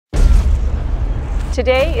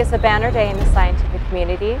Today is a banner day in the scientific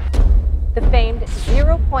community. The famed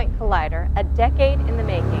zero-point collider, a decade in the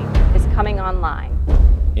making, is coming online.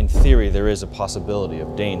 In theory, there is a possibility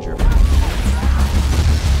of danger.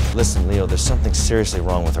 Listen, Leo, there's something seriously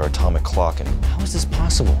wrong with our atomic clock, and how is this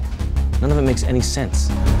possible? None of it makes any sense.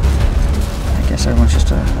 I guess everyone's just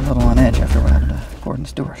a little on edge after what happened to Gordon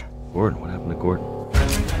Stewart. Gordon? What happened to Gordon?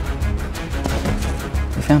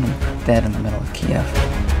 We found him dead in the middle of Kiev.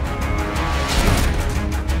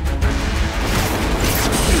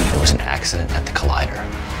 There was an accident at the collider,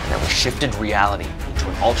 and then we shifted reality into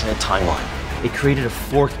an alternate timeline. It created a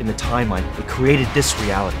fork in the timeline. It created this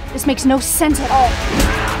reality. This makes no sense at all.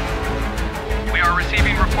 We are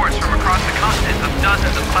receiving reports from across the continent of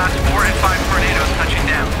dozens of Class 4 and 5 tornadoes touching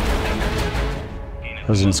down. The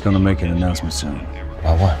President's gonna make an announcement soon.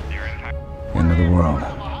 About what? End of the world.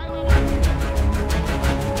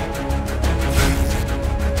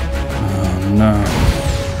 Oh, no.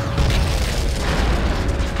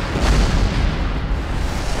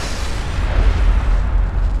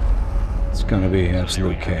 It's gonna be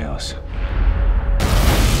absolute chaos.